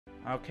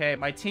Okay,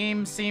 my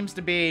team seems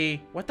to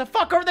be... What the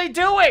fuck are they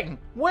doing?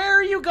 Where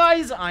are you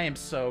guys? I am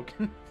so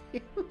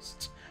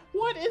confused.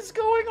 What is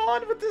going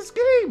on with this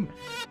game?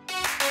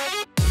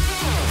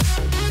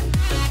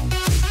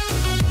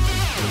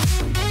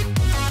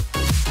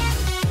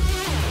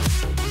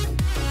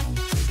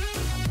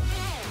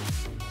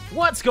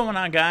 What's going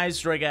on,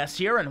 guys? Dragast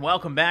here, and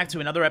welcome back to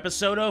another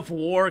episode of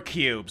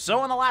Warcube.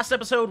 So in the last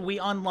episode, we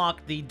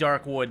unlocked the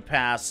Darkwood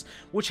Pass,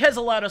 which has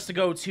allowed us to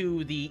go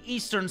to the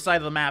eastern side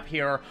of the map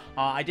here.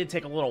 I did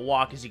take a little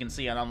walk, as you can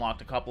see, and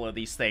unlocked a couple of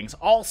these things.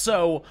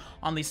 Also,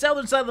 on the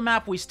southern side of the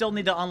map, we still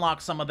need to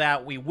unlock some of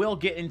that. We will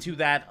get into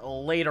that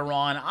later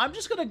on. I'm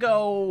just gonna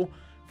go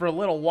for a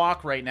little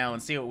walk right now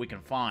and see what we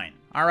can find.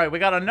 Alright, we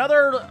got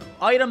another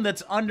item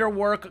that's under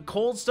work,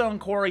 Coldstone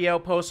Quarry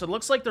Outpost. It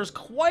looks like there's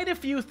quite a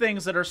few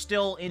things that are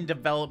still in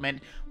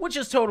development, which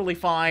is totally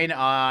fine.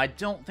 I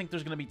don't think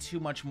there's going to be too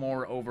much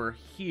more over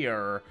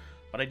here,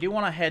 but I do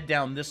want to head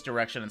down this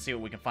direction and see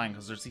what we can find,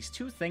 because there's these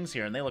two things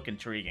here, and they look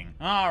intriguing.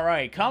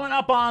 Alright, coming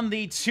up on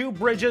the Two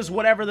Bridges,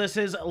 whatever this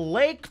is,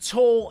 Lake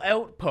Toll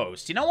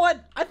Outpost. You know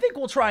what? I think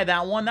we'll try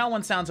that one. That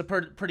one sounds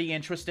pretty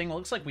interesting. It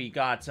looks like we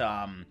got,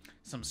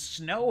 some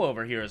snow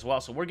over here as well,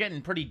 so we're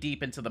getting pretty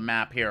deep into the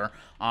map here.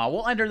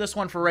 We'll enter this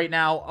one for right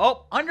now.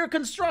 Oh, under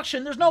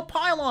construction. There's no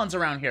pylons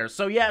around here.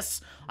 So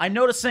yes, I'm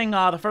noticing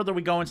the further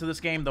we go into this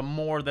game, the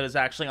more that is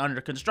actually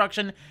under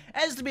construction.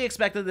 As to be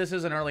expected, this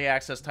is an early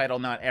access title.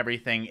 Not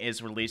everything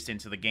is released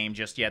into the game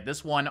just yet.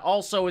 This one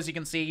also, as you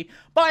can see,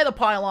 by the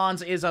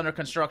pylons, is under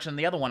construction.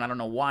 The other one, I don't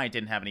know why it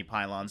didn't have any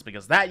pylons,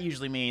 because that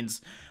usually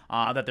means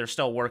that they're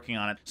still working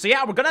on it. So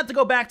yeah, we're gonna have to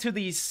go back to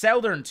the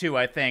southern two,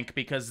 I think,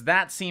 because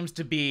that seems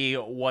to be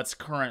what's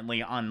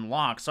currently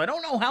unlocked. So I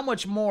don't know how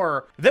much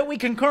more that we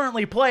can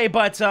currently play,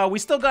 but we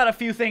still got a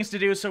few things to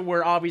do, so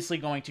we're obviously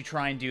going to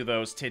try and do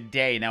those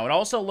today. Now, it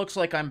also looks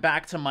like I'm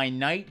back to my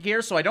knight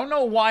gear, so I don't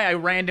know why I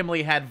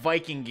randomly had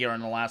Viking gear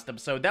in the last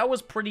episode. That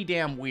was pretty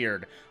damn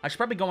weird. I should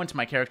probably go into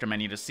my character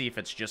menu to see if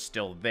it's just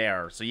still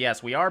there. So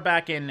yes, we are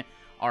back in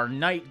our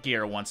knight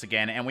gear once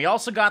again, and we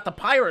also got the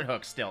pirate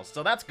hook still,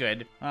 so that's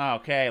good.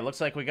 Okay,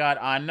 looks like we got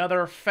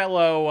another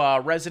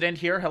fellow resident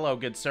here. Hello,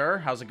 good sir.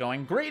 How's it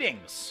going?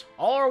 Greetings.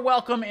 All are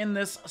welcome in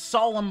this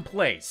solemn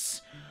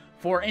place.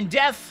 For in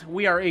death,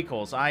 we are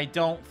equals. I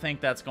don't think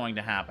that's going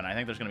to happen. I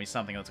think there's going to be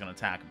something that's going to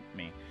attack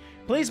me.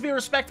 Please be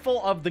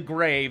respectful of the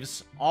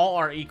graves. All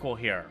are equal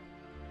here.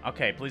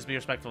 Okay, please be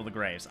respectful of the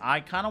graves.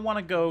 I kind of want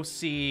to go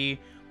see...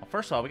 Well,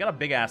 first of all, we got a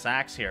big-ass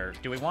axe here.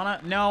 Do we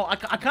want to... No, I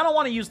kind of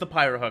want to use the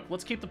pirate hook.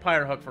 Let's keep the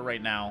pirate hook for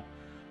right now.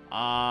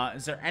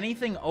 Is there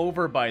anything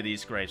over by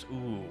these graves?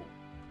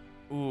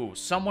 Ooh,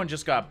 someone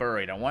just got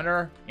buried. I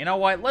wonder... You know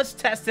what? Let's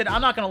test it.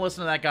 I'm not going to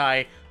listen to that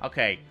guy.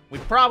 Okay, we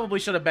probably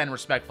should have been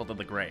respectful to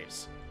the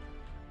graves.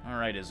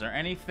 Alright, is there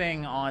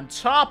anything on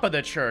top of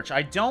the church?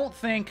 I don't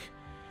think...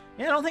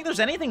 Yeah, I don't think there's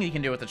anything you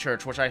can do with the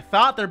church, which I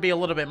thought there'd be a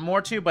little bit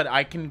more to, but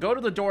I can go to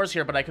the doors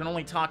here, but I can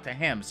only talk to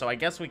him, so I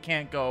guess we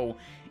can't go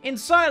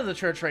inside of the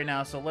church right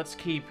now, so let's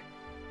keep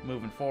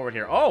moving forward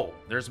here. Oh,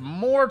 there's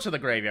more to the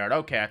graveyard.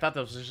 Okay, I thought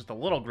this was just a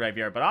little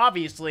graveyard, but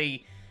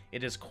obviously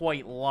it is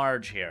quite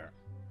large here.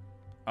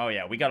 Oh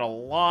yeah, we got a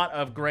lot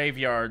of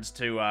graveyards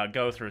to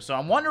go through, so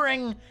I'm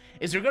wondering,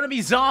 is there going to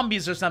be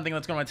zombies or something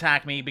that's going to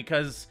attack me,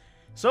 because...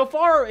 So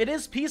far, it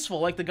is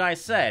peaceful, like the guy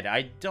said.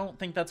 I don't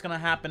think that's going to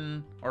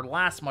happen or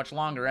last much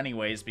longer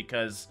anyways,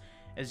 because,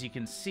 as you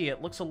can see,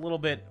 it looks a little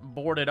bit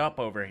boarded up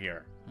over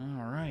here.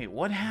 Alright,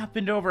 what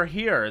happened over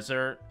here?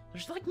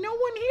 There's like no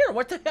one here.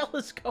 What the hell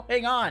is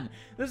going on?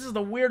 This is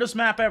the weirdest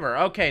map ever.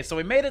 Okay, so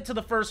we made it to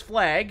the first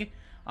flag.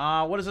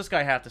 What does this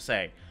guy have to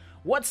say?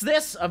 What's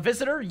this? A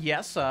visitor?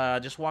 Yes,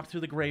 just walked through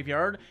the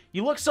graveyard.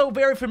 You look so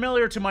very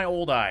familiar to my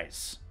old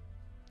eyes.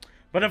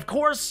 But of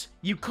course,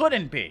 you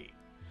couldn't be.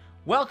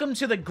 Welcome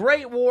to the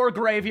Great War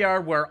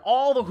Graveyard, where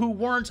all who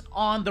weren't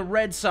on the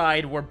red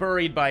side were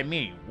buried by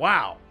me.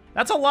 Wow.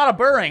 That's a lot of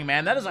burying,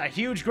 man. That is a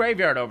huge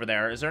graveyard over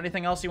there. Is there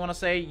anything else you want to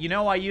say? You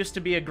know, I used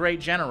to be a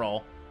great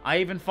general. I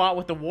even fought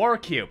with the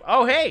Warcube.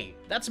 Oh, hey,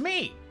 that's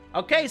me.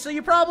 Okay, so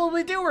you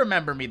probably do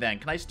remember me then.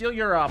 Can I steal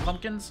your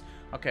pumpkins?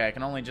 Okay, I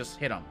can only just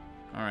hit them.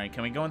 All right,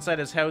 can we go inside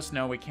his house?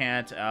 No, we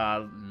can't.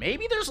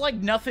 Maybe there's like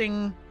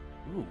nothing...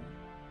 Ooh,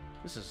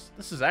 this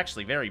is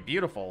actually very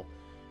beautiful.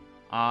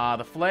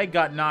 The flag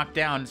got knocked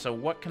down, so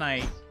what can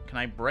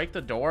I break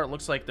the door? It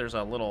looks like there's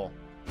a little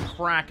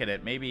crack at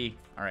it. Maybe,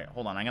 all right,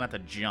 hold on. I'm gonna have to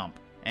jump.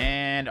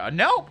 And,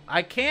 nope,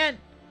 I can't.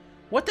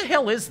 What the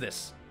hell is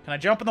this? Can I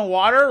jump in the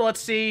water? Let's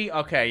see.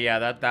 Okay, yeah,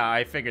 that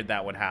I figured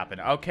that would happen.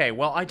 Okay,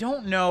 well, I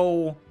don't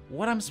know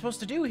what I'm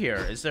supposed to do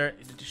here.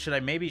 Should I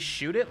maybe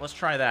shoot it? Let's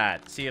try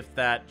that. See if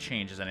that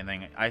changes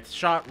anything. I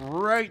shot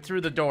right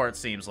through the door, it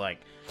seems like.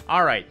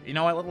 All right, you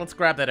know what? Let's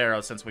grab that arrow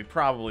since we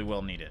probably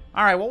will need it.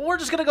 All right, well, we're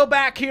just going to go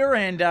back here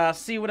and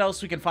see what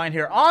else we can find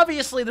here.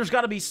 Obviously, there's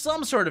got to be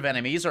some sort of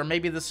enemies, or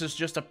maybe this is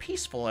just a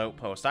peaceful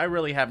outpost. I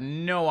really have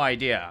no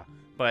idea,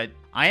 but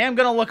I am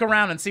going to look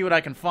around and see what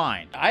I can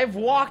find. I've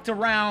walked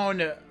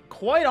around,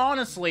 quite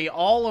honestly,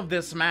 all of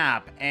this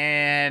map,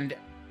 and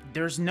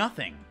there's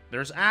nothing.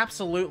 There's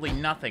absolutely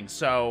nothing,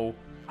 so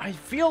I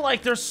feel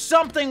like there's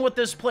something with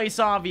this place,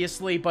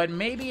 obviously, but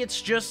maybe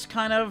it's just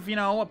kind of, you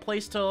know, a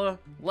place to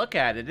look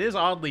at. It is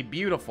oddly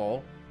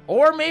beautiful.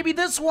 Or maybe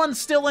this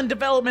one's still in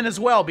development as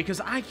well,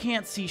 because I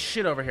can't see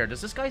shit over here. Does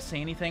this guy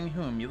say anything?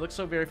 You look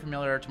so very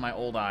familiar to my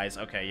old eyes.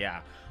 Okay, yeah.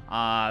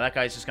 That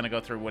guy's just gonna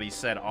go through what he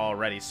said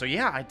already. So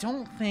yeah, I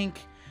don't think...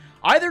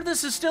 either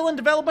this is still in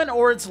development,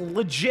 or it's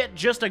legit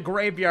just a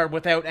graveyard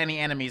without any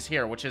enemies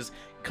here, which is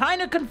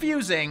kind of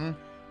confusing.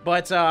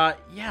 But,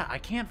 yeah, I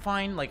can't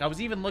find, like, I was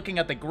even looking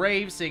at the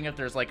grave, seeing if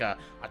there's, like, a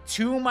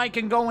tomb I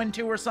can go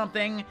into or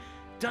something.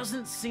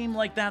 Doesn't seem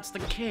like that's the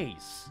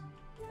case.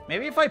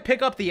 Maybe if I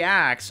pick up the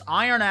axe,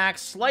 iron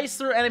axe, slice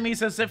through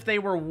enemies as if they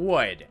were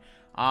wood.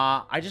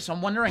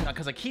 I'm wondering,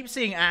 because I keep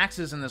seeing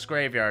axes in this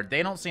graveyard.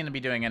 They don't seem to be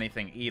doing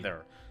anything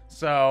either.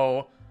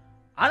 So,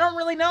 I don't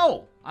really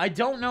know. I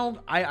don't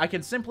know. I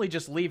can simply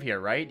just leave here,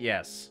 right?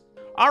 Yes.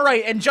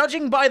 Alright, and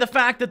judging by the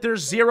fact that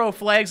there's 0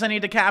 flags I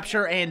need to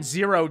capture and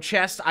 0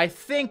 chests, I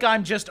think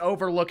I'm just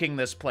overlooking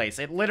this place.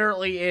 It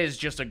literally is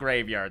just a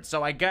graveyard.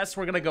 So I guess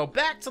we're gonna go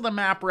back to the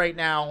map right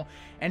now.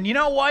 And you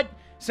know what?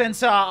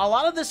 Since a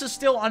lot of this is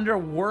still under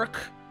work,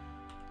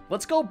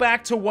 let's go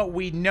back to what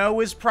we know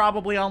is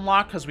probably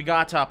unlocked, because we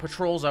got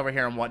patrols over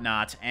here and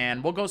whatnot.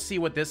 And we'll go see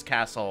what this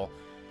castle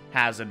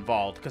has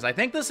involved, because I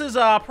think this is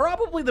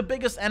probably the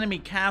biggest enemy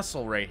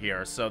castle right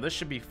here. So this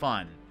should be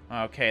fun.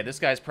 Okay, this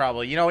guy's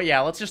probably... you know what, yeah,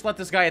 let's just let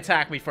this guy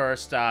attack me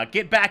first.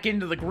 Get back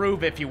into the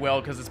groove, if you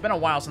will, because it's been a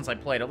while since I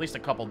played, at least a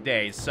couple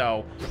days.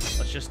 So,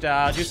 let's just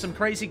do some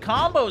crazy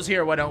combos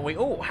here, why don't we?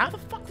 Oh, how the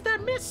fuck did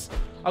that miss?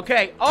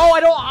 Okay, oh,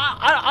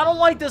 I don't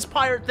like this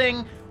pirate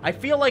thing. I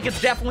feel like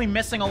it's definitely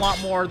missing a lot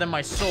more than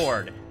my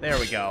sword. There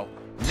we go.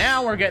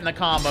 Now we're getting the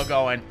combo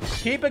going.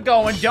 Keep it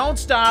going, don't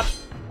stop.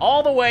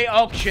 All the way.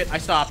 Oh, shit, I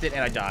stopped it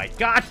and I died.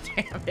 God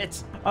damn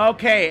it.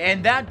 Okay,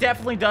 and that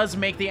definitely does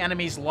make the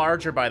enemies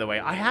larger, by the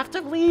way. I have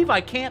to leave. I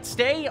can't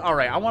stay. All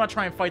right, I want to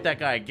try and fight that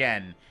guy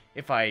again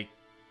if I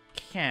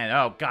can.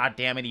 Oh, god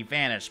damn it, he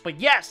vanished. But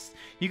yes,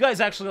 you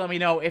guys actually let me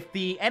know if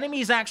the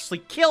enemies actually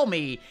kill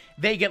me,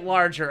 they get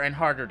larger and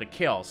harder to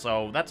kill.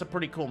 So that's a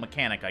pretty cool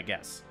mechanic, I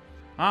guess.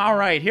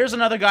 Alright, here's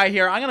another guy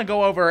here. I'm gonna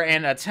go over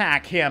and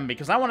attack him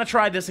because I want to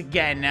try this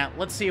again. Now,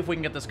 let's see if we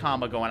can get this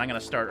combo going. I'm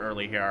gonna start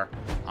early here.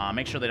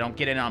 Make sure they don't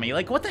get in on me.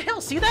 Like, what the hell?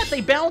 See that?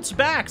 They bounce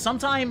back.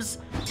 Sometimes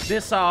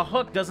this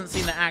hook doesn't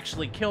seem to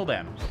actually kill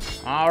them.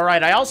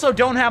 Alright, I also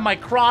don't have my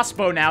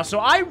crossbow now, so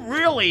I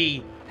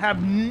really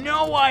have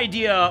no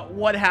idea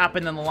what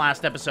happened in the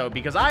last episode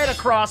because I had a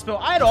crossbow,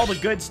 I had all the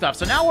good stuff.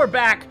 So now we're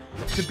back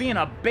to being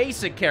a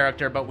basic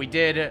character, but we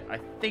did, I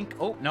think,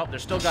 oh, no,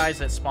 there's still guys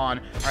that spawn.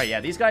 All right,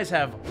 yeah, these guys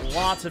have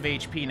lots of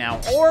HP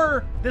now,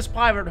 or this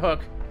pirate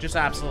hook just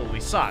absolutely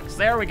sucks.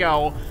 There we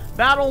go.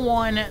 Battle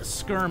 1,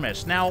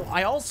 Skirmish. Now,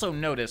 I also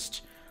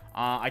noticed,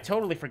 I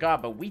totally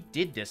forgot, but we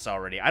did this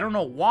already. I don't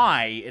know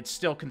why it's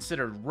still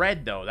considered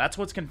red, though. That's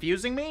what's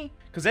confusing me.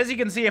 Because as you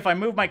can see, if I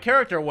move my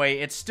character away,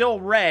 it's still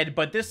red,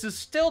 but this is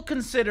still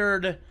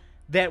considered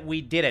that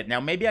we did it.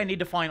 Now, maybe I need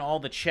to find all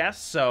the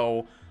chests,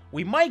 so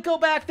we might go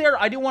back there.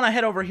 I do want to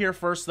head over here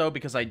first, though,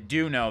 because I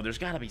do know there's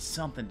got to be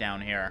something down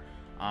here.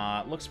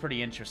 It looks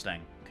pretty interesting.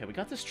 Okay, we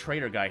got this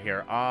trader guy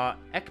here.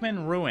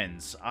 Ekman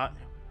Ruins.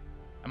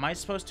 Am I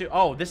supposed to...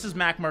 oh, this is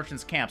Mac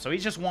Merchant's camp, so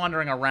he's just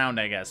wandering around,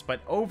 I guess. But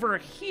over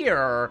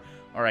here...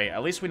 all right,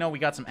 at least we know we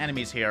got some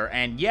enemies here.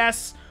 And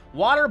yes,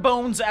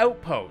 Waterbones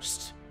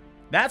Outpost.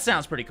 That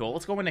sounds pretty cool.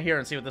 Let's go into here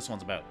and see what this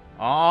one's about.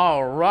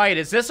 All right,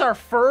 is this our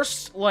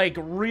first, like,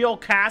 real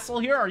castle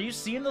here? Are you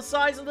seeing the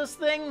size of this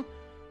thing?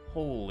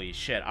 Holy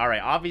shit. All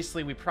right,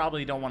 obviously we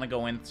probably don't want to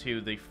go into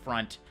the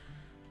front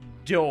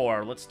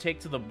door. Let's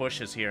take to the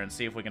bushes here and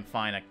see if we can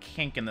find a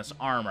kink in this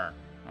armor.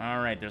 All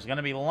right, there's going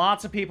to be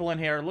lots of people in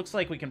here. Looks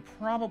like we can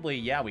probably,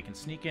 yeah, we can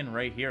sneak in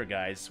right here,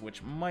 guys,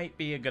 which might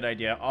be a good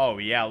idea. Oh,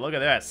 yeah, look at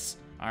this.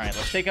 All right,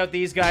 let's take out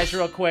these guys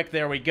real quick.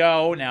 There we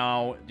go.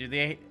 Now, do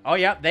they... oh,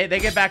 yeah, they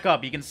get back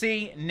up. You can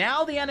see,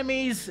 now the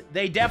enemies,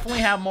 they definitely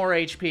have more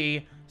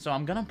HP, so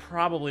I'm going to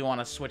probably want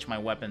to switch my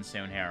weapon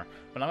soon here.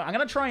 But I'm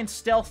going to try and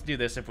stealth do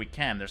this if we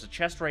can. There's a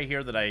chest right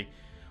here that I...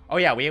 oh,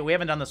 yeah, we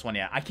haven't done this one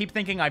yet. I keep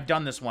thinking I've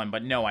done this one,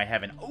 but no, I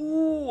haven't.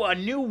 Ooh, a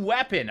new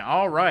weapon.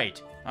 All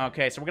right.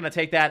 Okay, so we're going to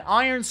take that.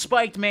 Iron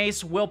Spiked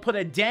Mace will put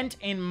a dent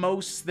in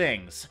most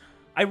things.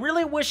 I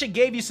really wish it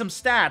gave you some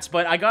stats,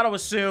 but I got to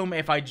assume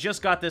if I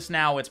just got this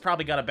now, it's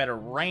probably got a better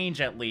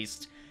range, at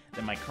least,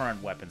 than my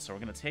current weapon. So we're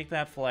going to take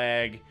that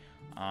flag.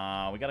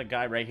 We got a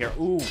guy right here.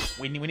 Ooh,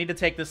 we need to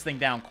take this thing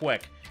down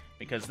quick,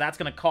 because that's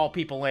going to call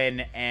people in,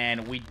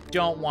 and we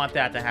don't want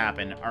that to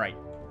happen. All right.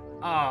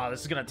 Oh,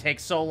 this is going to take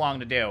so long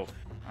to do.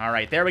 All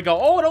right, there we go.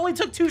 Oh, it only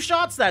took 2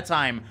 shots that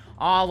time.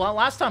 Well,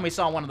 last time we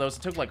saw one of those,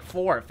 it took like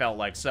 4, it felt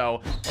like.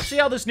 So, let's see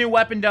how this new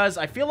weapon does.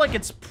 I feel like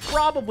it's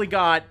probably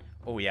got...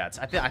 oh, yeah,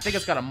 I think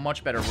it's got a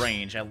much better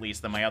range, at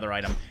least, than my other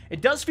item.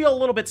 It does feel a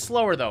little bit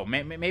slower, though.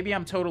 Maybe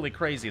I'm totally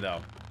crazy, though.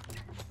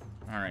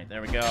 All right,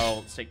 there we go.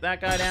 Let's take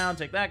that guy down,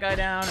 take that guy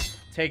down,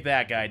 take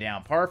that guy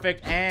down.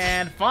 Perfect.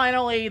 And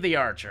finally, the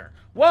archer.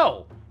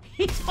 Whoa!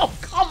 Oh,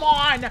 come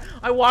on!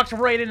 I walked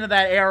right into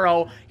that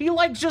arrow. He,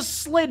 like, just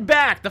slid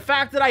back. The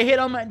fact that I hit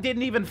him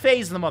didn't even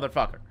faze the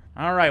motherfucker.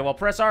 Alright, well,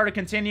 press R to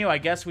continue. I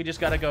guess we just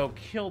gotta go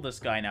kill this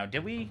guy now.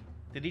 Did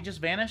he just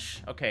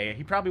vanish? Okay,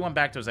 he probably went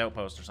back to his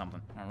outpost or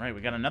something. Alright,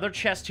 we got another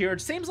chest here.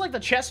 It seems like the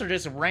chests are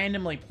just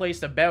randomly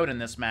placed about in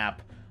this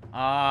map.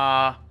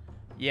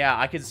 Yeah,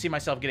 I could see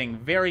myself getting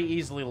very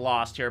easily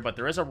lost here, but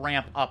there is a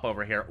ramp up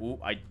over here. Ooh,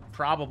 I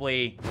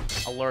probably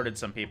alerted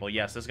some people.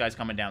 Yes, this guy's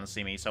coming down to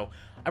see me. So,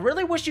 I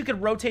really wish you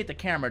could rotate the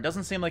camera. It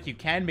doesn't seem like you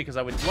can, because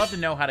I would love to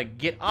know how to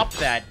get up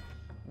that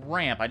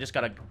ramp. I just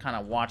gotta kind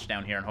of watch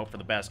down here and hope for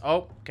the best.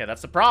 Oh, okay,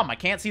 that's the problem. I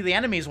can't see the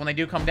enemies when they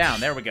do come down.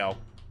 There we go.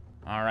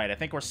 Alright, I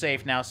think we're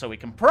safe now, so we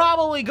can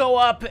probably go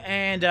up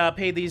and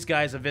pay these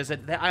guys a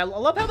visit. I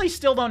love how they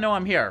still don't know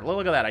I'm here.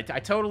 Look at that. I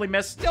totally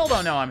missed. Still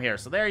don't know I'm here.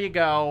 So there you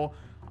go.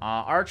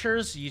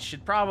 Archers, you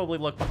should probably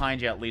look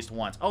behind you at least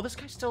once. Oh, this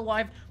guy's still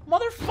alive?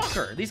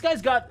 Motherfucker! These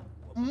guys got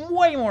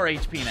way more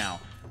HP now.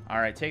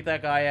 Alright, take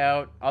that guy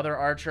out. Other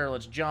archer,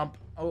 let's jump.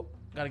 Oh,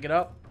 gotta get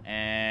up.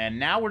 And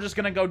now we're just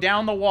gonna go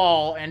down the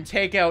wall and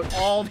take out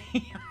all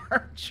the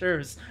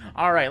archers.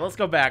 Alright, let's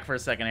go back for a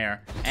second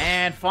here.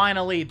 And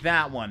finally,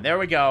 that one. There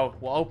we go.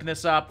 We'll open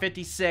this up.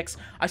 56.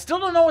 I still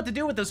don't know what to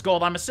do with this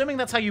gold. I'm assuming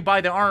that's how you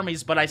buy the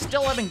armies, but I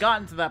still haven't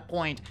gotten to that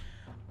point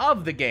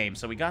of the game.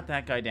 So we got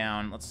that guy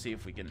down. Let's see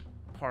if we can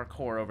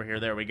parkour over here.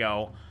 There we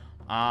go.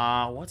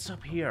 What's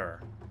up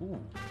here?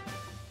 Ooh.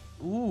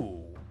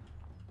 Ooh.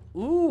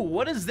 Ooh,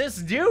 what does this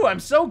do?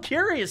 I'm so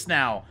curious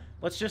now.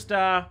 Let's just,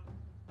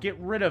 get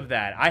rid of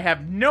that. I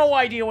have no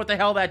idea what the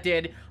hell that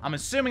did. I'm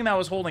assuming that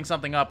was holding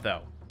something up,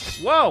 though.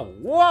 Whoa,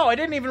 whoa, I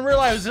didn't even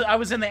realize I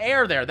was in the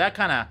air there. That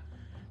kind of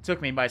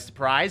took me by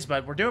surprise,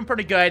 but we're doing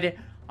pretty good.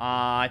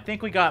 I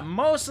think we got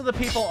most of the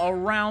people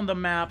around the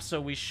map,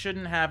 so we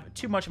shouldn't have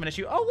too much of an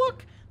issue. Oh,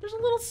 look, there's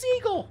a little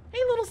seagull.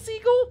 Hey, little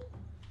seagull.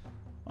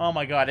 Oh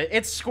my god,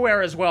 it's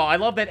square as well. I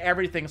love that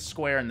everything's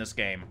square in this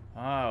game.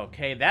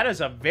 Okay, that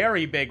is a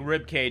very big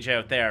rib cage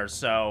out there,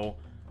 so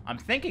I'm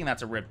thinking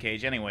that's a rib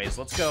cage. Anyways,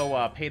 let's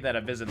go pay that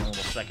a visit in a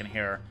little second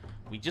here.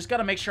 We just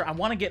gotta make sure. I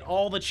want to get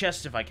all the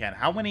chests if I can.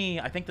 How many?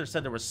 I think they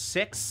said there was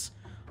 6.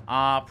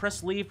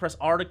 Press leave, press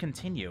R to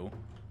continue.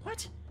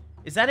 What?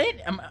 Is that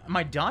it? Am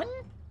I done?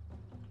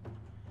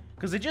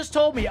 Because it just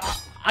told me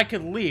I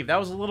could leave. That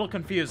was a little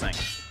confusing.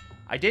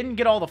 I didn't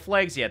get all the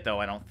flags yet, though,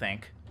 I don't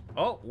think.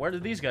 Oh, where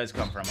did these guys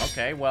come from?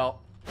 Okay,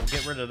 well, we'll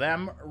get rid of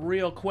them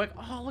real quick.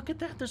 Oh, look at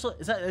that. There's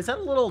is that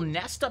a little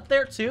nest up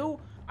there, too?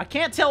 I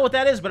can't tell what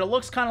that is, but it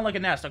looks kind of like a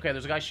nest. Okay,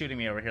 there's a guy shooting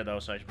me over here, though,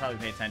 so I should probably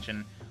pay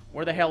attention.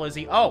 Where the hell is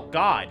he? Oh,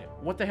 God.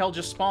 What the hell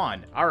just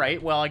spawned? All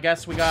right, well, I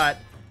guess we got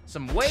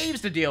some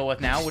waves to deal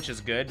with now, which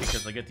is good,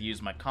 because I get to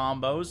use my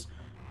combos.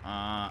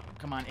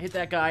 Come on, hit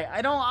that guy.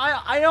 I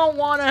don't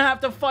want to have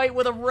to fight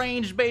with a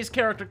ranged-based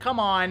character. Come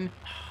on.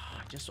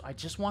 I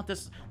just want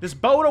this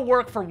bow to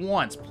work for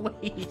once,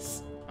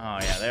 please. Oh,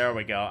 yeah, there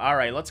we go. All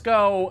right, let's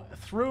go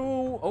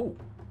through. Oh,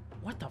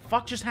 what the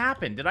fuck just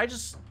happened? Did I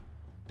just...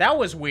 That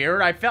was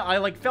weird. I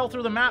like fell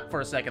through the map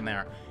for a second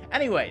there.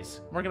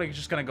 Anyways, we're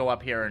just gonna go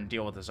up here and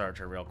deal with this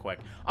archer real quick.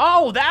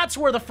 Oh, that's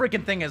where the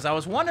freaking thing is. I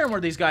was wondering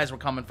where these guys were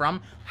coming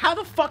from. How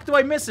the fuck do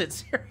I miss it?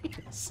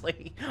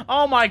 Seriously.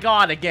 Oh my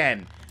god,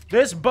 again.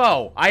 This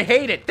bow. I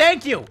hate it.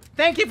 Thank you.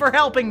 Thank you for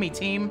helping me,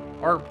 team.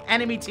 Or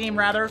enemy team,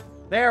 rather.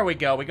 There we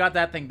go. We got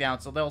that thing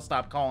down, so they'll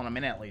stop calling them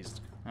in at least.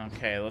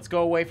 Okay, let's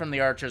go away from the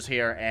archers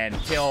here and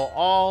kill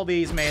all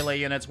these melee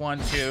units. 1,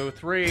 2,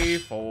 3,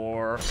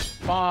 4,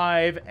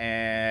 5,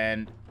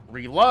 and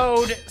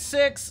reload.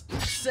 6,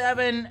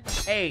 7,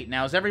 8.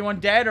 Now, is everyone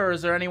dead, or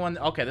is there anyone...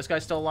 Okay, this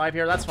guy's still alive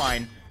here. That's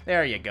fine.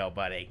 There you go,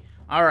 buddy.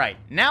 All right,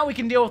 now we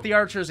can deal with the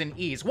archers in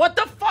ease. What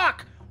the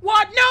fuck?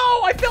 What?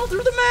 No! I fell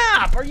through the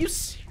map! Are you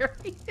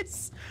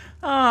serious?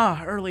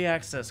 Ah, early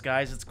access,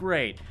 guys. It's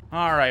great.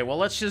 All right, well,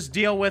 let's just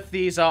deal with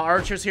these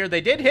archers here.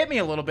 They did hit me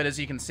a little bit, as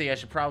you can see. I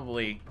should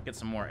probably get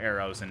some more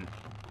arrows and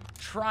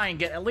try and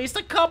get at least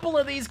a couple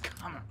of these.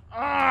 Come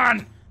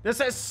on! This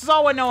is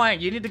so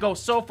annoying. You need to go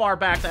so far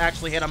back to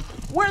actually hit them.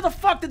 Where the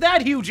fuck did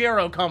that huge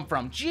arrow come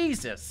from?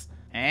 Jesus.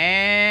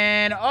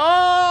 And...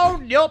 Oh,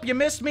 nope, you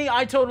missed me.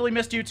 I totally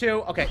missed you,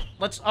 too. Okay,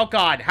 let's... Oh,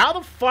 God. How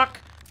the fuck...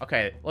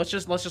 Okay, let's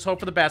just hope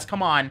for the best.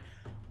 Come on.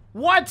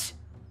 What?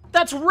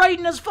 That's right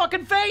in his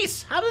fucking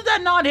face. How did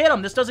that not hit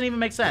him? This doesn't even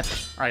make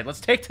sense. All right, let's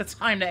take the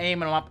time to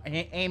aim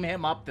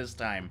him up this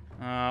time.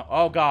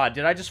 Oh God,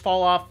 did I just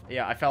fall off?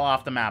 Yeah, I fell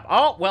off the map.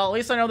 Oh, well, at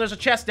least I know there's a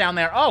chest down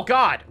there. Oh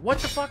God, what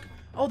the fuck?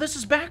 Oh, this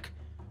is back?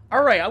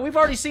 All right, we've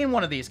already seen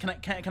one of these. Can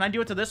I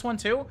do it to this one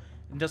too?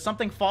 Does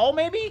something fall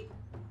maybe?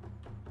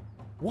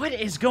 What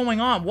is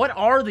going on? What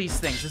are these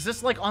things? Is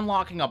this like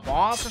unlocking a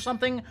boss or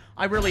something?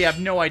 I really have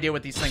no idea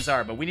what these things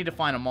are, but we need to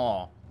find them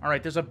all. All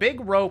right, there's a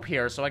big rope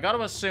here, so I got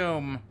to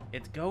assume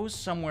it goes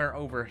somewhere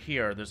over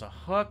here. There's a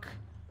hook.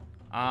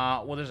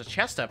 Well, there's a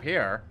chest up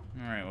here.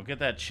 All right, we'll get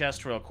that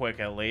chest real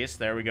quick at least.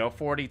 There we go,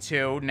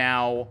 42.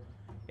 Now,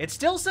 It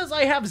still says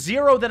I have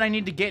 0 that I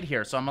need to get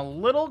here, so I'm a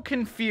little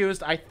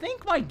confused. I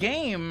think my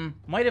game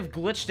might have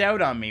glitched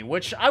out on me,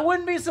 which I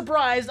wouldn't be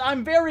surprised.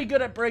 I'm very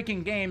good at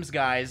breaking games,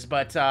 guys,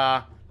 but,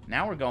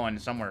 now we're going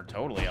somewhere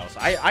totally else.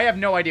 I have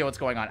no idea what's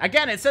going on.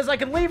 Again, it says I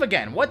can leave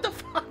again. What the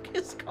fuck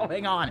is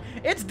going on?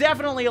 It's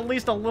definitely at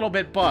least a little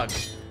bit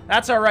bugged.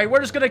 That's alright.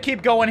 We're just gonna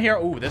keep going here.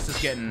 Ooh, this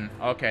is getting...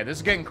 Okay, this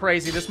is getting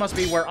crazy. This must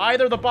be where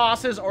either the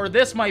boss is or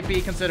this might be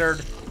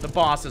considered the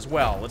boss as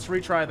well. Let's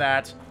retry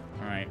that.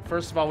 Alright,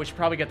 first of all, we should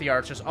probably get the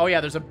archers. Oh,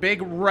 yeah, there's a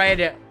big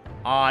red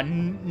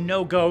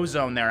no-go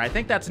zone there. I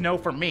think that's no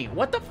for me.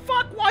 What the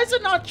fuck? Why is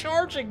it not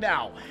charging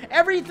now?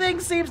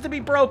 Everything seems to be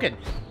broken.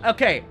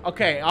 Okay,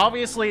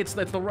 obviously it's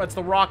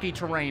the rocky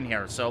terrain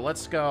here. So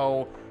let's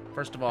go,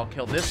 first of all,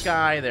 kill this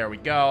guy. There we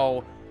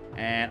go.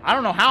 And I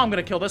don't know how I'm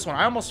gonna kill this one.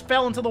 I almost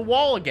fell into the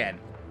wall again.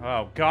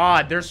 Oh,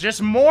 God. There's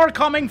just more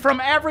coming from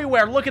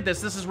everywhere. Look at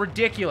this. This is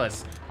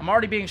ridiculous. I'm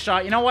already being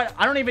shot. You know what?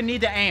 I don't even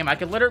need to aim. I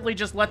could literally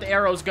just let the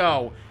arrows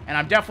go, and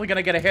I'm definitely going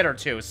to get a hit or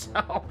two.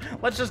 So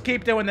let's just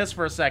keep doing this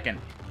for a second.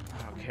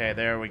 Okay,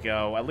 there we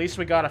go. At least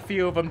we got a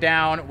few of them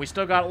down. We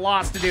still got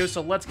lots to do,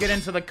 so let's get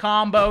into the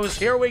combos.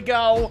 Here we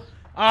go.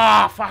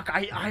 Ah, fuck.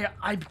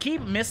 I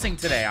keep missing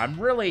today. You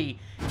really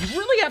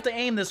have to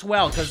aim this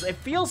well, because it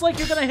feels like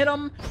you're going to hit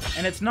them,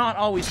 and it's not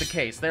always the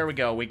case. There we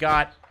go. We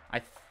got...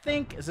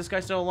 is this guy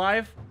still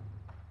alive?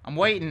 I'm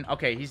waiting.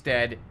 Okay, he's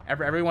dead.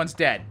 Everyone's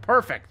dead.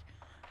 Perfect.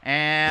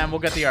 And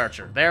we'll get the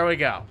archer. There we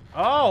go.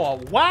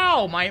 Oh,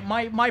 wow.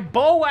 My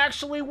bow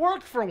actually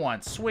worked for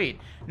once. Sweet.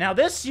 Now,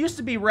 this used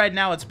to be red.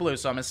 Now it's blue.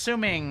 So I'm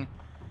assuming...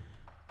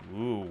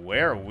 Ooh,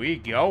 where are we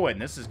going?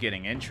 This is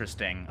getting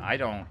interesting. I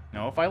don't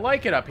know if I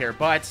like it up here,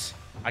 but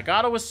I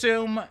gotta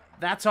assume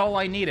that's all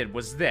I needed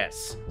was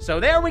this.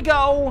 So there we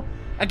go.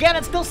 Again,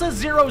 it still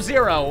says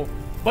 0-0.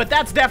 But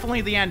that's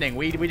definitely the ending.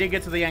 We did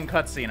get to the end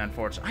cutscene,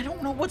 unfortunately. I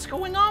don't know what's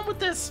going on with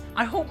this.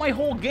 I hope my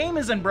whole game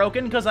isn't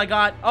broken, because I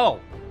got... Oh,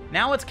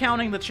 now it's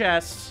counting the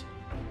chests.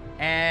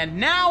 And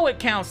now it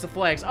counts the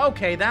flags.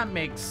 Okay, that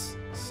makes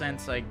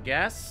sense, I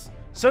guess.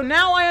 So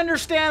now I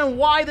understand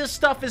why this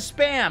stuff is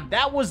spam.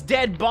 That was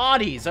dead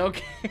bodies,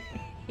 okay?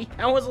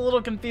 That was a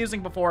little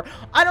confusing before.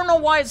 I don't know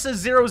why it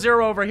says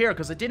 0-0 over here,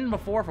 because it didn't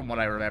before, from what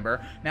I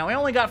remember. Now, we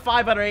only got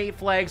 5 out of 8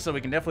 flags, so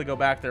we can definitely go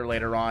back there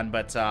later on,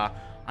 but,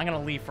 I'm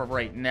gonna leave for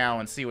right now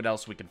and see what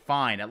else we can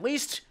find. At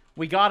least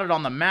we got it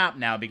on the map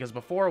now, because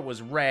before it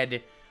was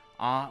red.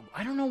 I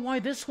don't know why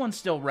this one's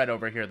still red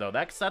over here, though.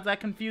 That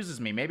confuses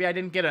me. Maybe I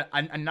didn't get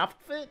enough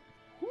of it?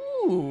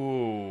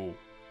 Ooh.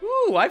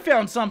 Ooh, I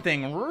found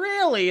something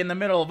really in the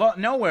middle of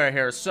nowhere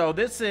here. So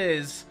this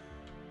is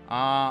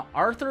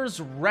Arthur's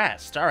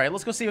Rest. All right,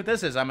 let's go see what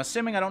this is. I'm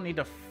assuming I don't need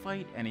to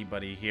fight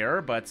anybody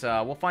here, but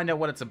we'll find out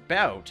what it's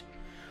about.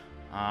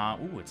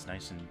 Ooh, it's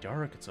nice and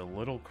dark. It's a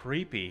little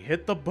creepy.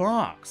 Hit the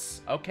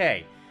box.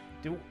 Okay.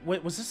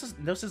 Was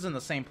this isn't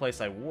the same place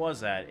I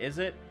was at, is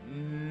it?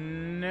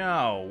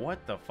 No.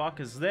 What the fuck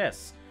is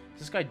this?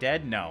 Is this guy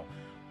dead? No.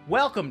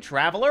 Welcome,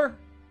 traveler.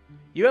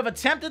 You have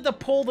attempted to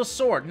pull the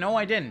sword. No,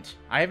 I didn't.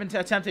 I haven't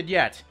attempted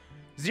yet.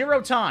 0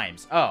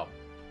 times. Oh.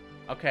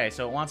 Okay,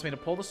 so it wants me to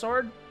pull the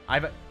sword?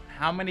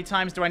 How many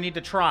times do I need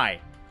to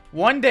try?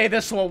 One day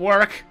this will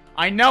work.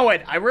 I know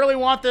it. I really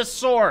want this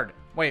sword.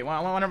 Wait,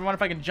 I wonder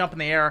if I can jump in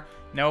the air.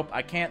 Nope,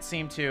 I can't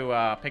seem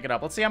to pick it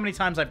up. Let's see how many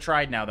times I've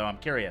tried now, though. I'm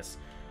curious.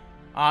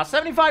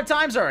 75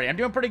 times already. I'm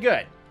doing pretty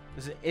good.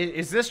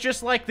 Is this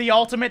just like the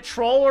ultimate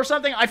troll or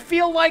something? I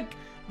feel like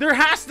there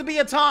has to be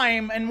a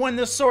time and when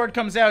this sword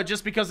comes out,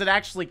 just because it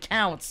actually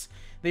counts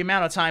the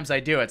amount of times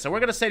I do it. So we're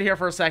going to sit here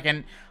for a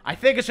second. I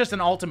think it's just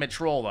an ultimate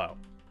troll, though.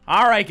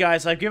 Alright,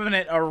 guys. I've given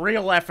it a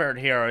real effort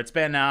here. It's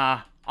been,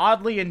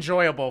 oddly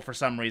enjoyable for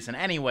some reason.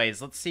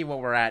 Anyways, let's see what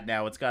we're at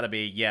now. It's got to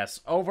be,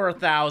 yes, over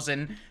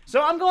 1,000.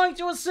 So I'm going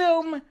to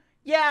assume,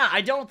 yeah,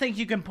 I don't think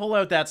you can pull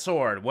out that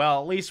sword. Well,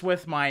 at least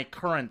with my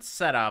current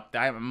setup,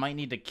 I might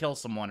need to kill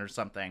someone or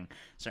something.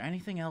 Is there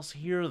anything else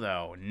here,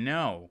 though?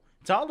 No.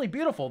 It's oddly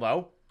beautiful,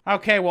 though.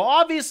 Okay, well,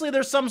 obviously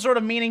there's some sort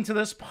of meaning to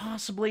this,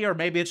 possibly, or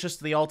maybe it's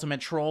just the ultimate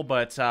troll,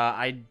 but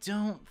I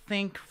don't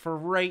think for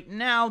right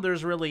now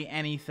there's really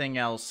anything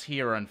else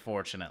here,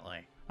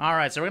 unfortunately.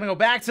 Alright, so we're gonna go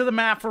back to the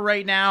map for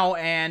right now,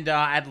 and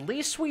at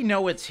least we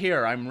know it's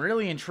here. I'm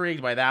really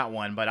intrigued by that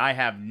one, but I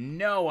have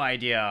no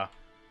idea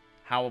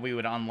how we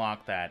would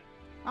unlock that.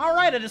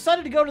 Alright, I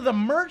decided to go to the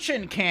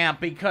merchant camp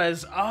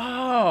because,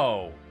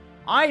 oh,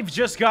 I've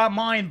just got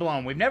mind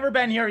blown. We've never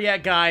been here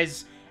yet,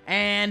 guys,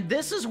 and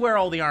this is where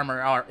all the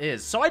armor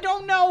is. So I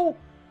don't know,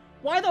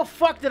 why the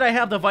fuck did I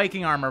have the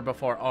Viking armor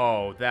before?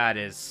 Oh, that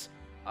is,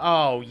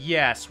 oh,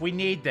 yes, we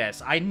need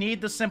this. I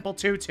need the simple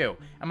tutu.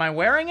 Am I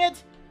wearing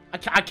it?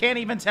 I can't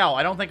even tell.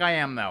 I don't think I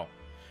am, though.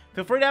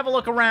 Feel free to have a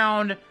look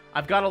around.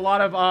 I've got a lot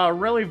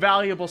of really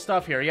valuable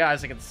stuff here. Yeah,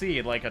 as you can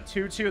see, like a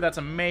tutu, that's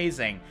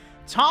amazing.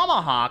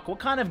 Tomahawk? What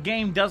kind of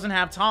game doesn't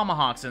have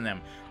tomahawks in them?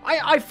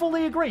 I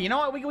fully agree. You know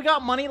what? We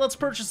got money. Let's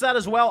purchase that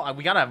as well.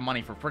 We gotta have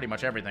money for pretty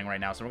much everything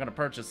right now, so we're gonna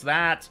purchase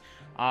that.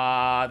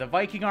 The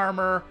Viking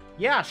armor.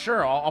 Yeah,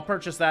 sure. I'll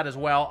purchase that as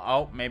well.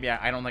 Oh, maybe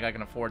I don't think I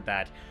can afford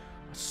that.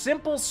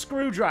 Simple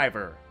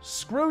screwdriver.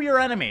 Screw your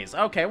enemies.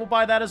 Okay, we'll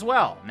buy that as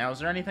well. Now, is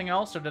there anything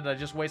else, or did I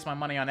just waste my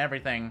money on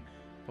everything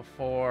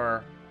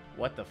before...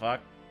 What the fuck?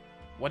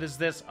 What is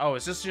this? Oh,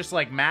 is this just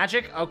like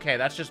magic? Okay,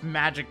 that's just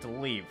magic to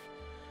leave.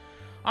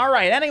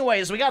 Alright,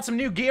 anyways, we got some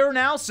new gear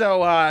now,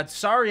 so,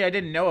 sorry I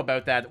didn't know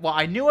about that. Well,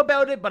 I knew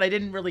about it, but I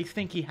didn't really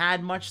think he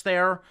had much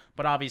there,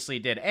 but obviously he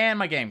did. And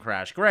my game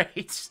crashed.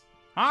 Great.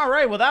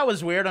 Alright, well, that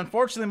was weird.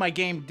 Unfortunately, my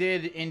game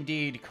did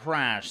indeed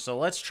crash, so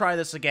let's try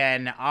this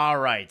again.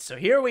 Alright, so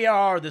here we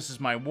are. This is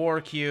my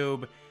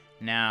Warcube.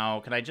 Now,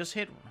 can I just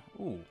hit...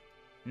 Ooh,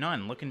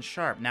 none. Looking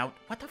sharp. Now,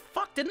 what the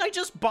fuck? Didn't I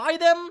just buy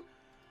them?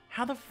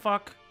 How the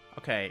fuck...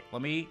 Okay,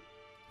 let me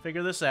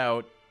figure this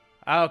out.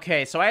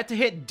 Okay, so I have to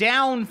hit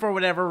down for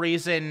whatever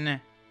reason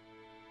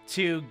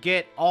to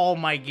get all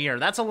my gear.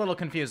 That's a little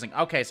confusing.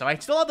 Okay, so I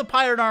still have the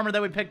pirate armor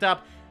that we picked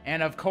up,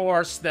 and of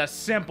course, the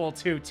simple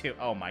Tutu.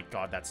 Oh my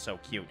god, that's so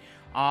cute.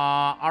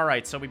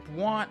 Alright, so we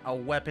want a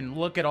weapon.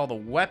 Look at all the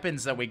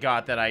weapons that we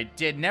got that I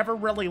never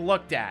really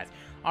looked at.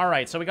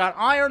 Alright, so we got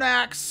Iron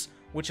Axe,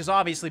 which is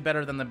obviously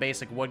better than the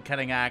basic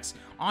wood-cutting axe.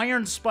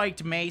 Iron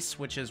Spiked Mace,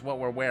 which is what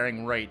we're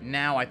wearing right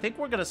now. I think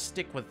we're gonna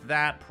stick with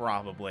that,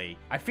 probably.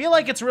 I feel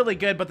like it's really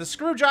good, but the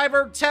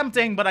screwdriver,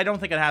 tempting, but I don't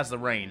think it has the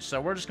range.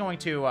 So we're just going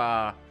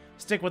to,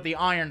 stick with the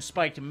Iron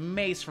Spiked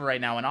Mace for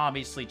right now, and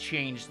obviously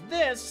change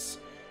this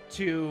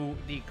to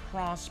the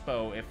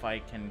crossbow, if I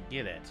can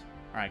get it.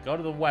 Alright, go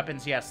to the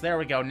weapons. Yes, there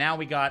we go. Now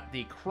we got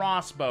the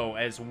crossbow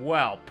as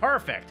well.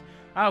 Perfect.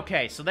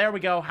 Okay, so there we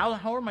go.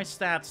 How are my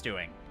stats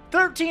doing?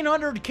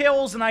 1,300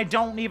 kills, and I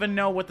don't even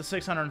know what the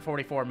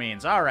 644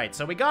 means. Alright,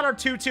 so we got our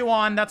Tutu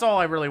on. That's all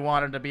I really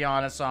wanted, to be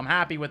honest, so I'm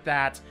happy with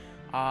that.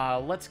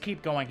 Let's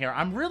keep going here.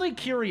 I'm really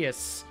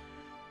curious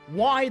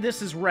why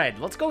this is red.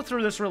 Let's go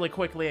through this really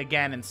quickly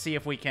again and see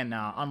if we can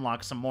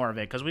unlock some more of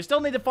it, because we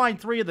still need to find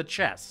 3 of the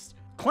chests.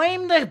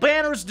 Claim the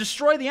banners,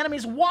 destroy the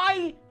enemies.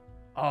 Why?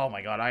 Oh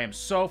my god, I am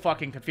so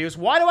fucking confused.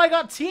 Why do I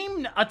got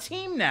a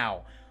team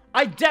now?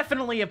 I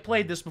definitely have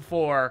played this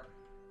before,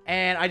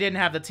 and I didn't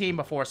have the team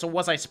before. So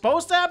was I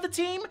supposed to have the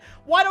team?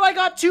 Why do I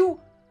got two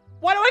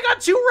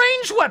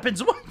ranged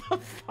weapons? What the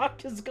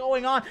fuck is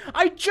going on?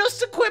 I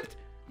just equipped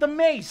the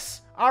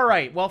mace. All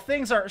right, well,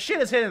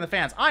 shit is hitting the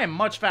fans. I am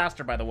much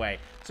faster, by the way,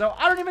 so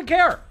I don't even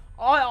care.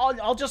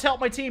 I'll just help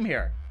my team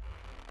here.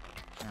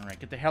 All right,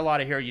 get the hell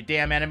out of here, you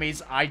damn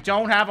enemies. I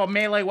don't have a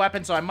melee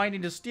weapon, so I might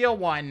need to steal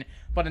one.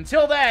 But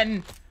until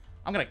then,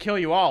 I'm gonna kill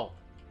you all.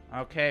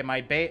 Okay,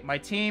 my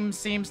team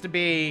seems to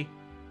be...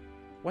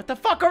 What the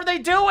fuck are they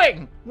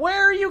doing?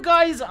 Where are you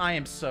guys? I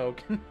am so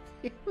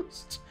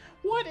confused.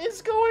 What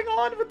is going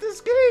on with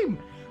this game?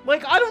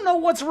 Like, I don't know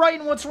what's right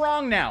and what's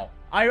wrong now.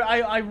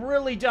 I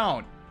really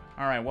don't.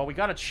 All right, well, we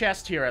got a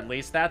chest here at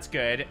least. That's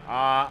good.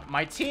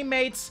 My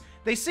teammates...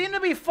 They seem to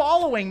be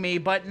following me,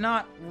 but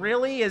not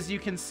really, as you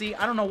can see.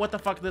 I don't know what the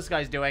fuck this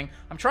guy's doing.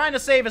 I'm trying to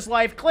save his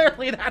life.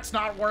 Clearly, that's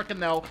not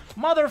working, though.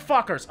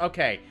 Motherfuckers.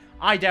 Okay,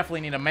 I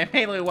definitely need a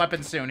melee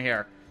weapon soon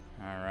here.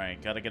 All right,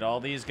 gotta get all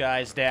these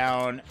guys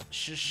down.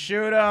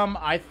 Shoot them.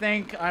 I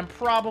think I'm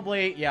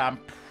probably... Yeah,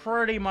 I'm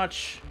pretty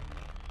much...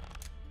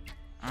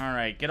 All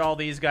right, get all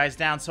these guys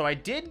down. So I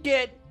did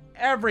get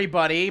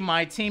everybody.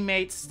 My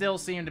teammates still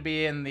seem to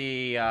be in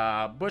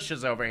the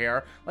bushes over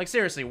here. Like,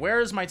 seriously, where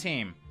is my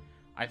team?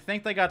 I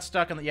think they got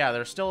stuck in the... Yeah,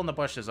 they're still in the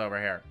bushes over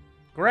here.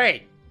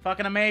 Great.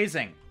 Fucking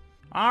amazing.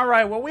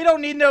 Alright, well, we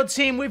don't need no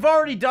team. We've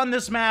already done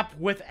this map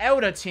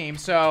without a team,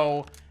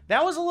 so...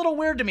 That was a little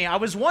weird to me. I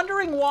was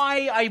wondering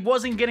why I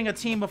wasn't getting a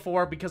team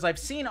before, because I've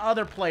seen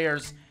other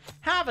players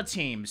have a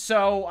team.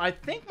 So, I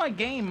think my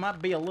game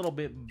might be a little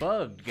bit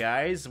bugged,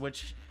 guys,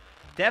 which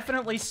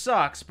definitely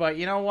sucks, but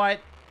you know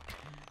what?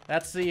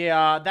 That's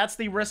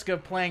the risk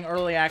of playing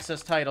early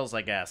access titles,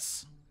 I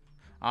guess.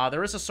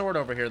 There is a sword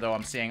over here, though,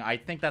 I'm seeing. I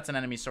think that's an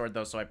enemy sword,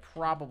 though, so I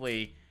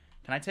probably...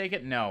 Can I take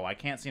it? No, I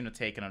can't seem to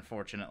take it,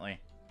 unfortunately.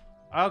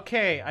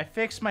 Okay, I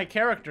fixed my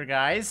character,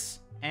 guys.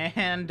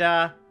 And,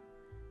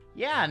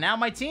 yeah, now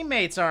my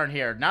teammates aren't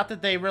here. Not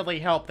that they really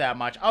help that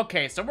much.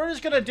 Okay, so we're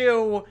just gonna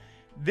do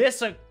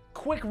this a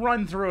quick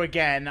run-through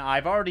again.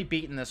 I've already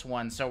beaten this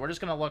one, so we're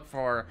just gonna look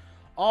for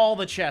all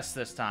the chests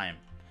this time.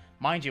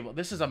 Mind you,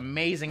 this is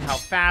amazing how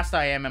fast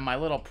I am in my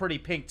little pretty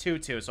pink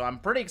tutu, so I'm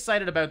pretty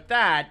excited about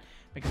that,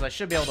 because I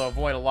should be able to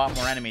avoid a lot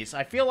more enemies.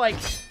 I feel like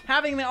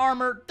having the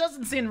armor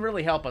doesn't seem to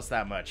really help us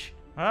that much.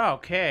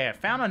 Okay, I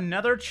found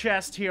another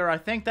chest here. I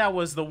think that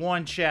was the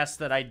one chest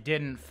that I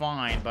didn't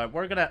find, but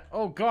we're gonna...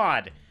 Oh,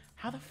 God.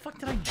 How the fuck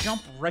did I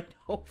jump right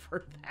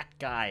over that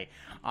guy?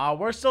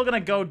 We're still gonna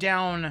go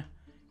down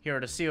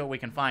here to see what we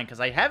can find, because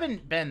I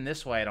haven't been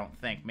this way, I don't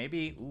think.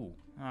 Maybe... Ooh.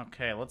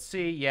 Okay, let's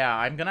see. Yeah,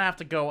 I'm gonna have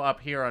to go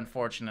up here,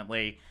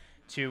 unfortunately,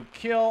 to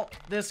kill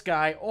this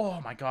guy. Oh,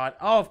 my God.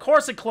 Oh, of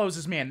course it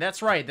closes me in.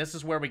 That's right. This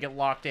is where we get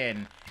locked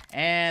in.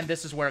 And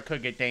this is where it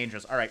could get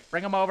dangerous. All right,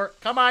 bring him over.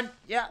 Come on.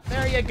 Yeah,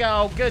 there you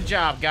go. Good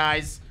job,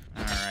 guys.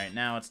 All right,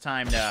 now it's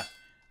time to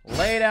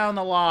lay down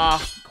the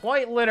law,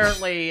 quite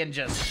literally, and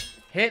just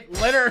hit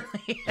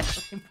literally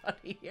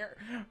everybody here.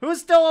 Who's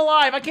still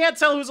alive? I can't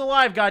tell who's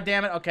alive,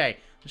 goddammit. Okay,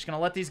 Just gonna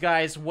let these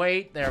guys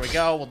wait. There we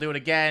go. We'll do it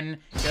again.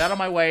 Get out of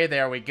my way.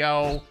 There we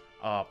go.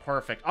 Oh,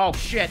 perfect. Oh,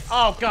 shit.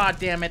 Oh, god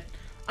damn it.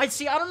 I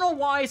don't know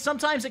why.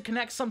 Sometimes it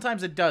connects,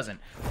 sometimes it doesn't.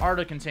 R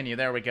to continue.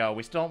 There we go.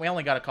 We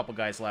only got a couple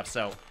guys left,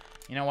 so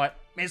you know what?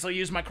 May as well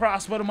use my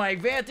crossbow to my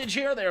advantage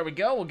here. There we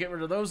go. We'll get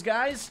rid of those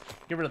guys.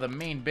 Get rid of the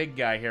main big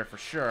guy here for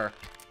sure.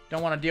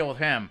 Don't want to deal with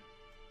him.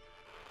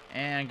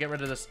 And get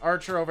rid of this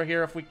archer over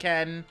here if we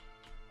can.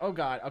 Oh,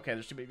 God. Okay,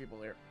 there's too many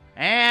people here.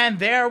 And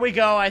there we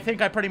go. I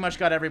think I pretty much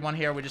got everyone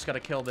here. We just got to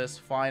kill this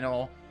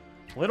final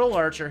little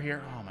archer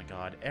here. Oh, my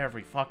God.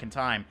 Every fucking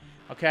time.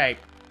 Okay.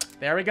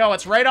 There we go.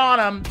 It's right on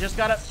him. Just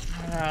got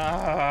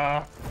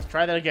to...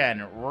 try that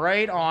again.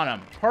 Right on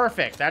him.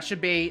 Perfect. That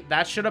should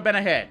have been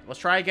a hit. Let's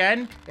try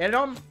again. Hit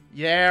him.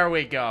 There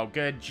we go.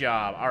 Good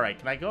job. All right.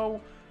 Can I go...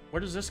 Where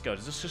does this go?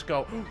 Does this just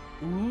go...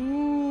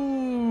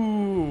 Ooh.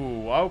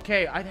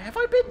 Okay. Have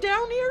I been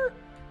down here?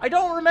 I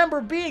don't remember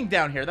being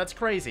down here. That's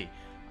crazy.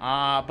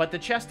 But the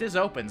chest is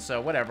open, so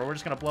whatever. We're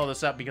just going to blow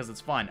this up because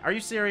it's fun. Are you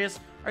serious?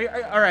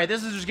 All right.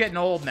 This is just getting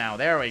old now.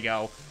 There we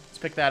go. Let's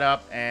pick that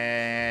up.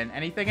 And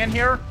anything in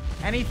here?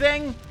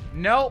 Anything?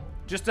 Nope.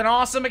 Just an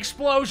awesome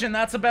explosion.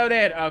 That's about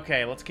it.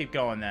 Okay, let's keep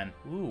going then.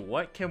 Ooh,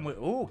 what can we...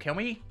 Ooh, can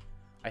we...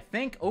 I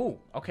think... Ooh,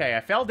 okay.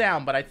 I fell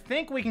down, but I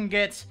think we can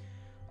get...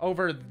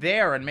 over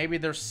there, and maybe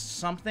there's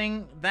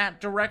something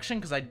that direction,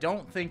 because I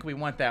don't think we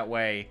went that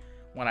way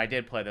when I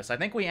did play this. I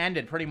think we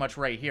ended pretty much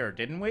right here,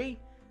 didn't we?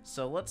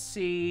 So let's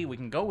see. We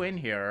can go in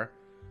here.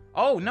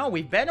 Oh, no,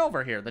 we've been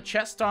over here. The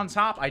chest on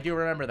top, I do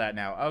remember that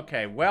now.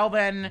 Okay, well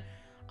then,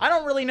 I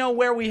don't really know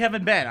where we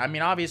haven't been. I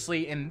mean,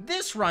 obviously, in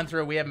this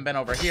run-through, we haven't been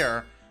over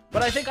here,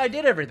 but I think I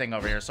did everything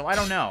over here, so I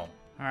don't know.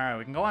 All right,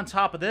 we can go on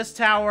top of this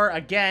tower.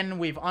 Again,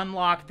 we've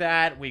unlocked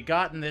that. We've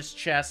gotten this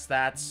chest.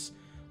 That's...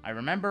 I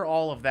remember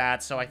all of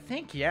that, so I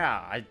think,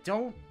 yeah, I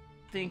don't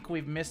think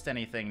we've missed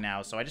anything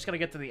now, so I just gotta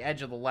get to the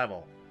edge of the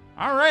level.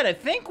 Alright, I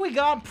think we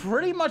got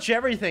pretty much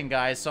everything,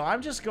 guys, so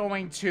I'm just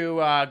going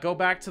to go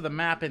back to the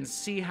map and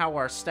see how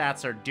our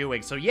stats are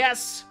doing. So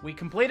yes, we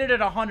completed it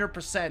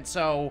 100%,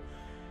 so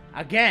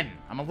again,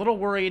 I'm a little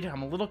worried,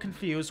 I'm a little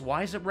confused.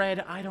 Why is it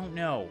red? I don't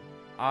know.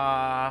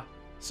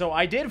 So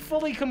I did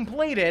fully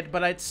complete it,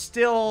 but it's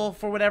still,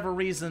 for whatever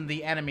reason,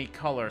 the enemy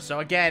color. So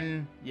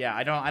again, yeah,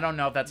 I don't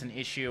know if that's an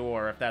issue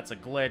or if that's a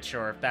glitch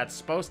or if that's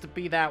supposed to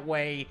be that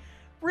way.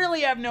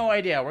 Really have no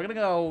idea. We're gonna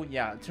go,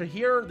 yeah, to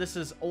here. This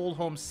is Old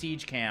Home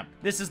Siege Camp.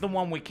 This is the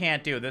one we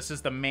can't do. This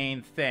is the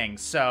main thing.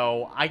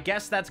 So I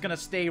guess that's gonna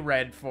stay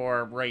red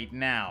for right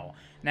now.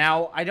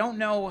 Now, I don't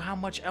know how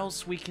much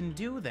else we can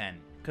do then,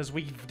 because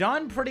we've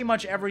done pretty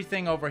much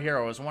everything over here.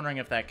 I was wondering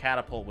if that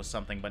catapult was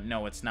something, but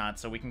no, it's not.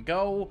 So we can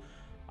go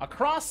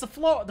across the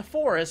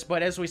forest,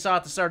 but as we saw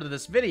at the start of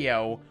this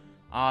video,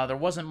 there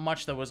wasn't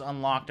much that was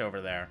unlocked over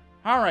there.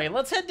 Alright,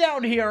 let's head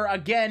down here.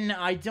 Again,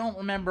 I don't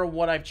remember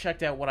what I've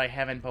checked out, what I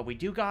haven't, but we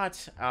do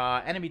got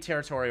enemy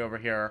territory over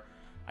here.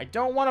 I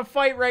don't want to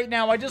fight right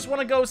now. I just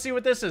want to go see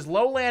what this is.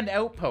 Lowland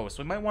Outpost.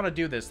 We might want to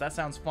do this. That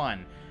sounds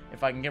fun,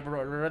 if I can get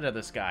rid of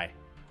this guy.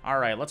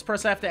 Alright, let's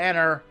press F to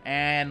enter,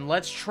 and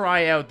let's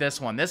try out this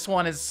one. This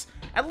one is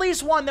at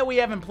least one that we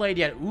haven't played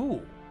yet.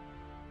 Ooh.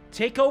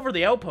 Take over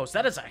the outpost.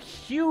 That is a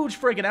huge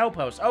friggin'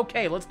 outpost.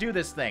 Okay, let's do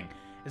this thing.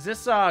 Is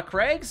this,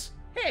 Craig's?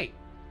 Hey.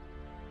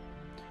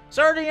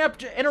 Sorry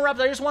to interrupt.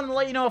 I just wanted to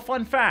let you know a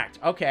fun fact.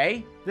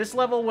 Okay. This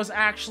level was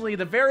actually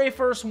the very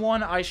first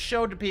one I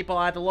showed to people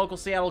at the local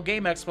Seattle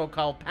Game Expo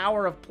called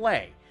Power of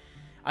Play.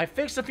 I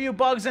fixed a few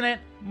bugs in it.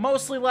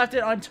 Mostly left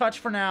it untouched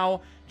for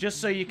now,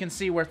 just so you can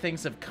see where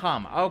things have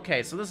come.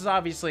 Okay, so this is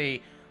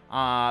obviously,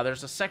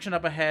 there's a section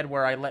up ahead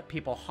where I let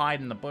people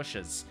hide in the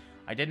bushes.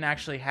 I didn't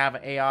actually have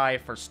AI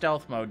for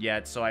stealth mode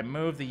yet, so I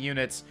moved the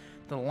units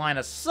to the line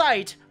of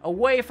sight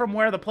away from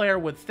where the player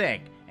would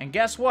think. And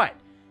guess what?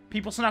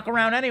 People snuck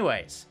around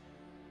anyways.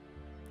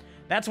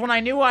 That's when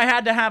I knew I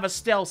had to have a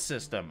stealth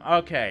system.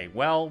 Okay,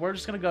 well, we're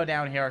just going to go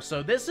down here.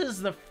 So this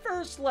is the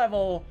first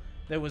level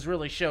that was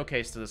really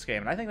showcased to this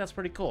game, and I think that's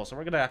pretty cool. So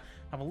we're going to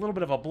have a little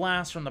bit of a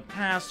blast from the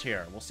past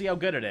here. We'll see how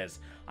good it is.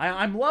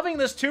 I'm loving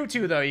this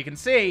Tutu, though. You can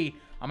see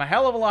I'm a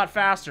hell of a lot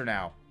faster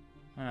now.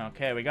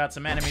 Okay, we got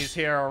some enemies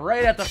here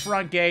right at the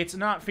front gates.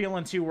 Not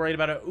feeling too worried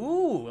about it.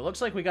 Ooh, it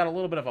looks like we got a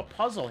little bit of a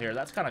puzzle here.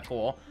 That's kind of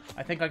cool.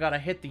 I think I got to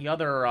hit the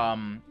other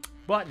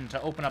button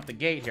to open up the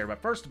gate here.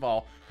 But first of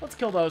all, let's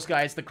kill those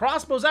guys. The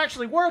crossbow's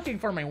actually working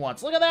for me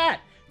once. Look at that.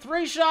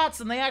 3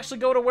 shots and they actually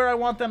go to where I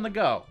want them to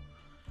go.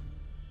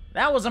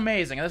 That was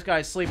amazing. This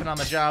guy's sleeping on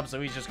the job, so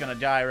he's just going to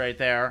die right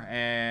there.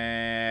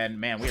 And,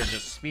 man, we are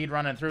just speed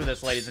running through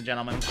this, ladies and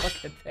gentlemen.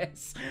 Look at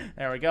this.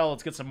 There we go.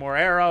 Let's get some more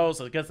arrows.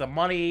 Let's get some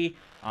money.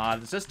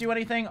 Does this do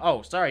anything?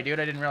 Oh, sorry, dude.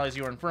 I didn't realize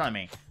you were in front of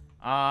me.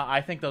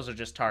 I think those are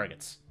just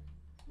targets.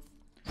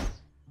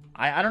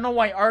 I don't know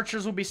why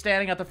archers will be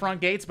standing at the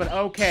front gates, but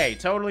okay.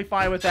 Totally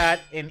fine with that.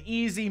 In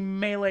easy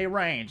melee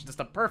range. Just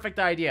a perfect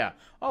idea.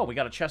 Oh, we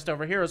got a chest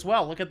over here as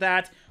well. Look at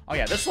that. Oh,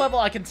 yeah. This level,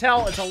 I can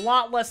tell, it's a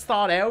lot less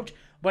thought out.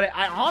 But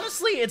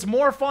honestly, it's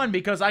more fun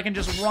because I can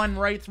just run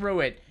right through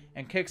it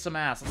and kick some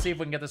ass. Let's see if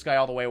we can get this guy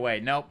all the way away.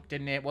 Nope,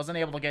 wasn't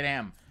able to get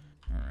him.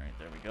 All right,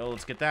 there we we go.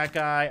 Let's get that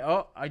guy.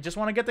 Oh, I just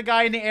want to get the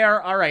guy in the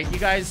air. All right, you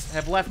guys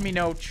have left me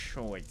no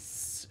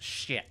choice.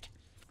 Shit.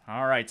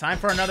 All right, time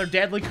for another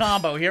deadly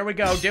combo. Here we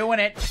go, doing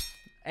it.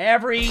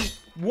 Every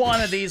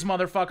one of these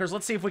motherfuckers.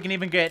 Let's see if we can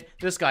even get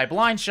this guy.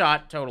 Blind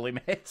shot. Totally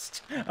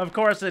missed. Of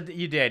course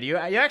you did. You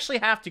actually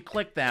have to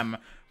click them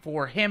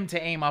for him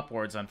to aim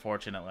upwards,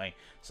 unfortunately.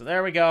 So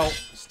there we go.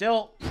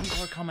 Still,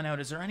 people are coming out.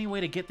 Is there any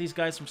way to get these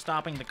guys from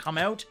stopping to come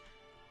out?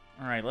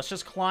 All right, let's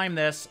just climb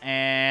this,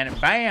 and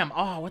bam!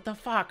 Oh, what the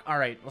fuck? All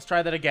right, let's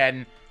try that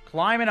again.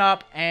 Climb it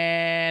up,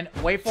 and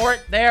wait for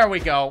it. There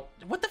we go.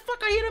 What the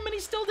fuck? I hit him, and he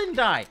still didn't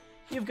die.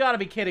 You've got to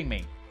be kidding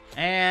me.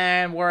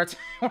 And we're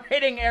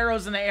hitting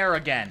arrows in the air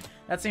again.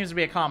 That seems to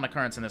be a common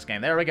occurrence in this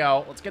game. There we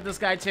go. Let's get this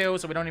guy, too,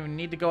 so we don't even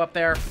need to go up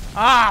there.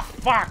 Ah,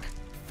 fuck!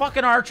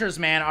 Fucking archers,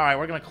 man. All right,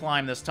 we're going to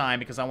climb this time,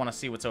 because I want to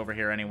see what's over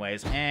here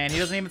anyways. And he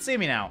doesn't even see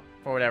me now,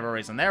 for whatever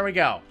reason. There we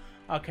go.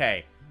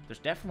 Okay, there's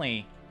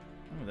definitely...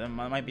 Ooh, there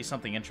might be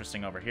something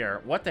interesting over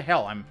here. What the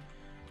hell?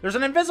 There's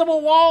an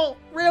invisible wall?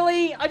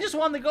 Really? I just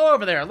wanted to go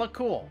over there. Look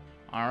cool.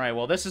 All right,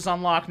 well, this is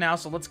unlocked now,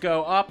 so let's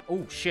go up.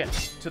 Oh, shit.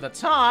 To the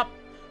top.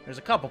 There's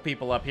a couple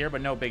people up here,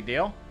 but no big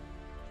deal.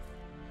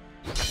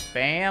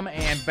 Bam,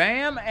 and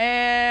bam,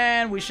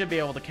 and we should be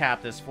able to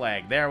cap this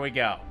flag. There we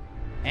go.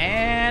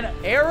 And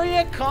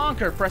area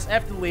conquer. Press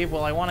F to leave.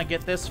 Well, I want to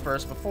get this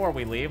first before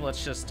we leave.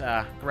 Let's just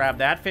grab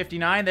that.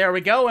 59. There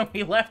we go, and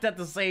we left at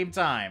the same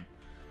time.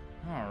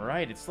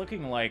 Alright, it's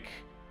looking like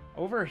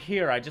over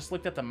here, I just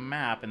looked at the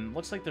map, and it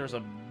looks like there's a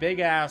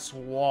big-ass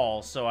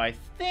wall, so I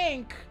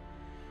think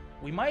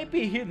we might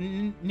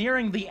be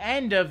nearing the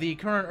end of the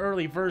current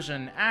early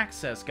version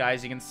access,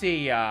 guys. You can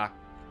see,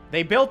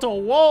 they built a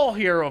wall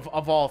here of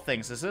all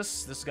things. This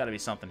has got to be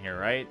something here,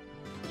 right?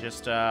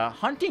 Just,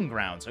 hunting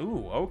grounds.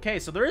 Ooh, okay,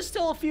 so there is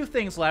still a few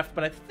things left,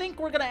 but I think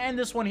we're gonna end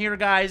this one here,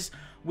 guys.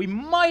 We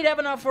might have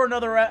enough for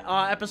another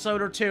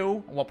episode or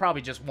two. Well,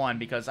 probably just one,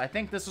 because I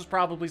think this is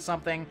probably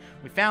something.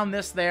 We found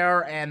this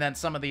there, and then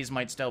some of these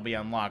might still be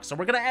unlocked. So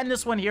we're going to end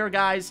this one here,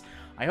 guys.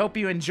 I hope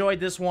you enjoyed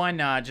this one,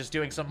 just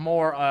doing some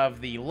more of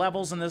the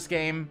levels in this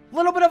game. A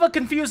little bit of a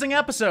confusing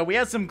episode. We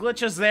had some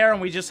glitches there,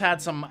 and we just had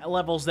some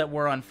levels that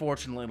were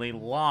unfortunately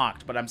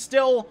locked. But I'm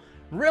still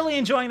really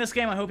enjoying this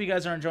game. I hope you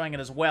guys are enjoying it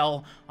as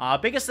well.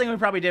 Biggest thing we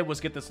probably did was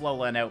get this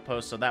lowland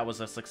outpost, so that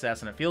was a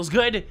success, and it feels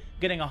good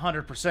getting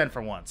 100%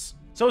 for once.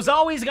 So as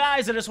always,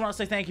 guys, I just want to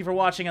say thank you for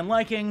watching and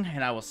liking,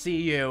 and I will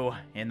see you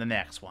in the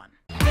next one.